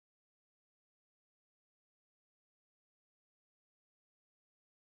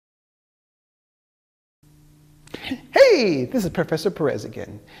Hey, this is Professor Perez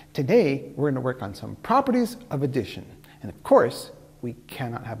again. Today, we're going to work on some properties of addition. And of course, we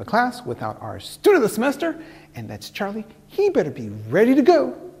cannot have a class without our student of the semester, and that's Charlie. He better be ready to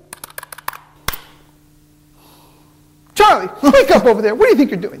go. Charlie, wake up over there. What do you think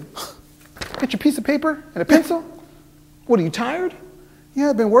you're doing? Get your piece of paper and a pencil? What, are you tired? Yeah,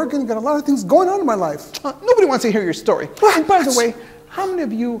 I've been working, got a lot of things going on in my life. Nobody wants to hear your story. And by the way, how many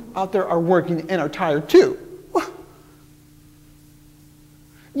of you out there are working and are tired too?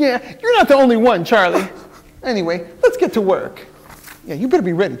 Yeah, you're not the only one, Charlie. Anyway, let's get to work. Yeah, you better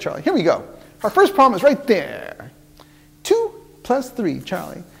be ready, Charlie. Here we go. Our first problem is right there. 2 plus 3,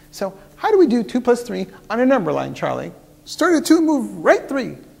 Charlie. So how do we do 2 plus 3 on a number line, Charlie? Start at 2, move right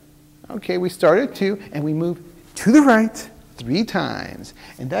 3. Okay, we start at 2 and we move to the right 3 times.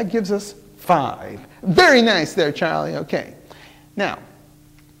 And that gives us 5. Very nice there, Charlie. Okay. Now,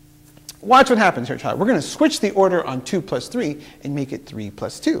 watch what happens here, Charlie. We're going to switch the order on 2 plus 3 and make it 3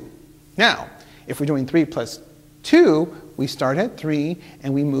 plus 2. Now, if we're doing 3 plus 2, we start at 3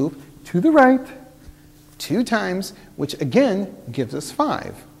 and we move to the right 2 times, which again gives us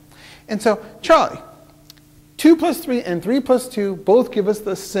 5. And so, Charlie, 2 plus 3 and 3 plus 2 both give us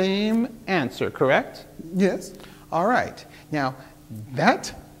the same answer, correct? Yes. All right. Now,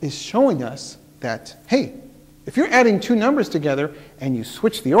 that is showing us that, hey, if you're adding 2 numbers together and you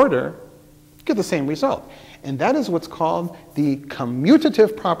switch the order, you get the same result. And that is what's called the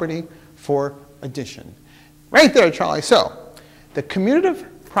commutative property for addition. Right there, Charlie. So, the commutative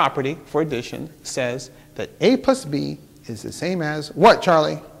property for addition says that A plus B is the same as what,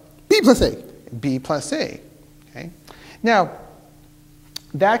 Charlie? B plus A. B plus A. Okay? Now,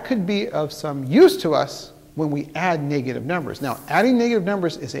 that could be of some use to us when we add negative numbers. Now, adding negative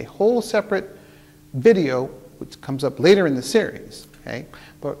numbers is a whole separate video which comes up later in the series. Okay?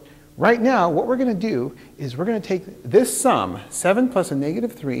 But right now, what we're going to do is we're going to take this sum, 7 plus a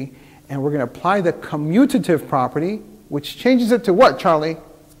negative 3, and we're going to apply the commutative property, which changes it to what, Charlie?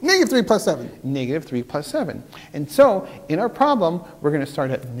 Negative 3 plus 7. Negative 3 plus 7. And so, in our problem, we're going to start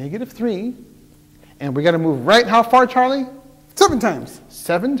at negative 3, and we're going to move right how far, Charlie? 7 times.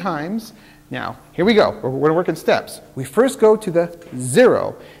 7 times. Now, here we go. We're going to work in steps. We first go to the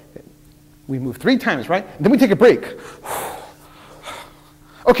 0. We move 3 times, right? And then we take a break.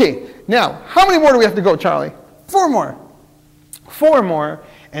 Okay, now, how many more do we have to go, Charlie? 4 more. 4 more.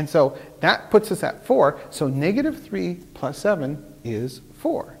 And so that puts us at 4. So negative 3 plus 7 is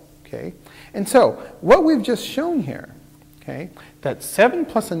 4. Okay? And so what we've just shown here, okay, that 7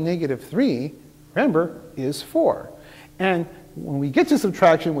 plus a negative 3, remember, is 4. And when we get to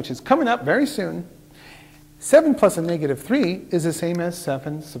subtraction, which is coming up very soon, 7 plus a negative 3 is the same as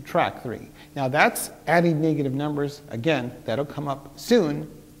 7 subtract 3. Now that's adding negative numbers. Again, that'll come up soon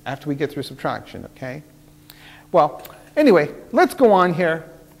after we get through subtraction, okay? Well, anyway, let's go on here.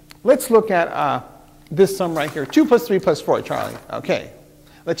 Let's look at this sum right here, 2 plus 3 plus 4, Charlie. Okay,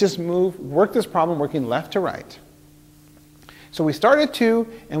 let's just work this problem working left to right. So we start at 2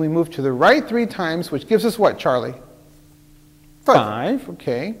 and we move to the right 3 times, which gives us what, Charlie? 5,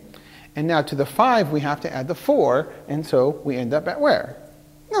 okay. And now to the 5, we have to add the 4, and so we end up at where?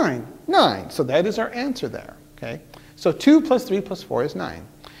 9. 9. So that is our answer there, okay? So 2 plus 3 plus 4 is 9.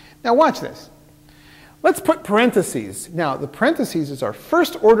 Now watch this. Let's put parentheses. Now, the parentheses is our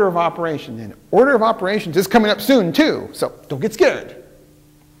first order of operation, and order of operations is coming up soon too, so don't get scared.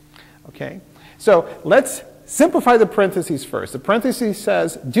 Okay? So let's simplify the parentheses first. The parentheses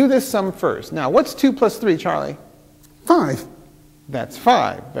says, do this sum first. Now, what's 2 plus 3, Charlie? 5. That's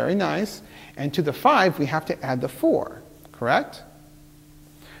 5. Very nice. And to the 5, we have to add the 4, correct?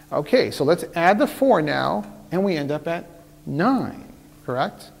 Okay, so let's add the 4 now, and we end up at 9,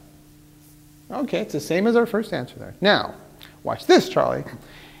 correct? Okay, it's the same as our first answer there. Now, watch this, Charlie.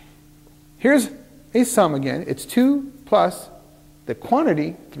 Here's a sum again. It's 2 plus the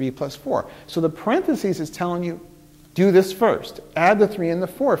quantity, 3 plus 4. So the parentheses is telling you, do this first. Add the 3 and the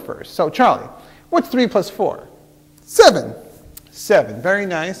 4 first. So, Charlie, what's 3 plus 4? 7. 7. Very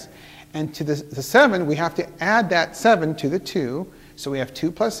nice. And to the 7, we have to add that 7 to the 2. So we have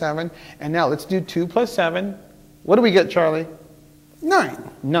 2 plus 7. And now let's do 2 plus 7. What do we get, Charlie? 9.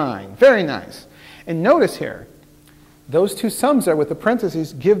 9. Very nice. And notice here, those 2 sums there with the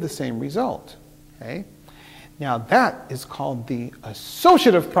parentheses give the same result. Okay? Now that is called the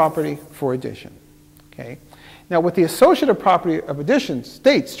associative property for addition. Okay? Now what the associative property of addition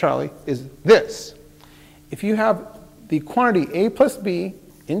states, Charlie, is this. If you have the quantity a plus b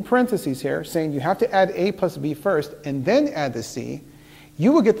in parentheses here, saying you have to add a plus b first and then add the c,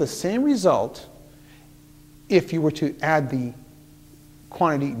 you will get the same result if you were to add the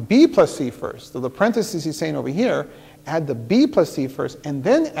quantity b plus c first. So the parentheses he's saying over here, add the b plus c first and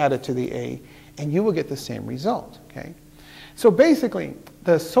then add it to the a, and you will get the same result. Okay? So basically,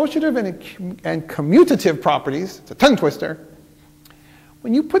 the associative and commutative properties, it's a tongue twister,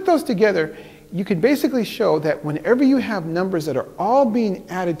 when you put those together, you can basically show that whenever you have numbers that are all being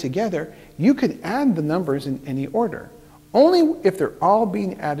added together, you could add the numbers in any order, only if they're all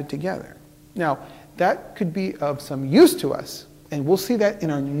being added together. Now, that could be of some use to us, and we'll see that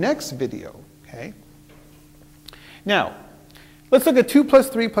in our next video. Okay? Now, let's look at 2 plus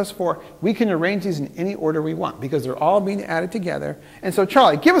 3 plus 4. We can arrange these in any order we want because they're all being added together. And so,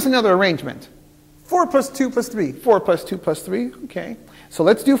 Charlie, give us another arrangement. 4 plus 2 plus 3. 4 plus 2 plus 3. Okay. So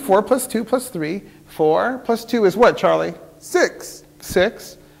let's do 4 plus 2 plus 3. 4 plus 2 is what, Charlie? 6.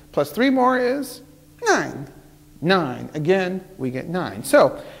 6. Plus 3 more is? 9. 9. Again, we get 9.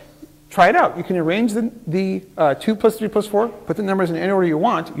 So try it out. You can arrange the 2 plus 3 plus 4, put the numbers in any order you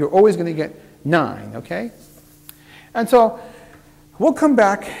want. You're always going to get 9. Okay? And so we'll come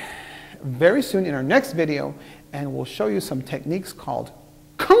back very soon in our next video, and we'll show you some techniques called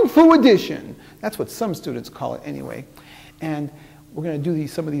Kung Fu addition. That's what some students call it anyway. And we're going to do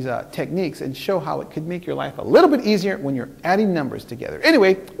some of these techniques and show how it could make your life a little bit easier when you're adding numbers together.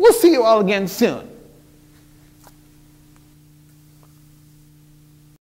 Anyway, we'll see you all again soon.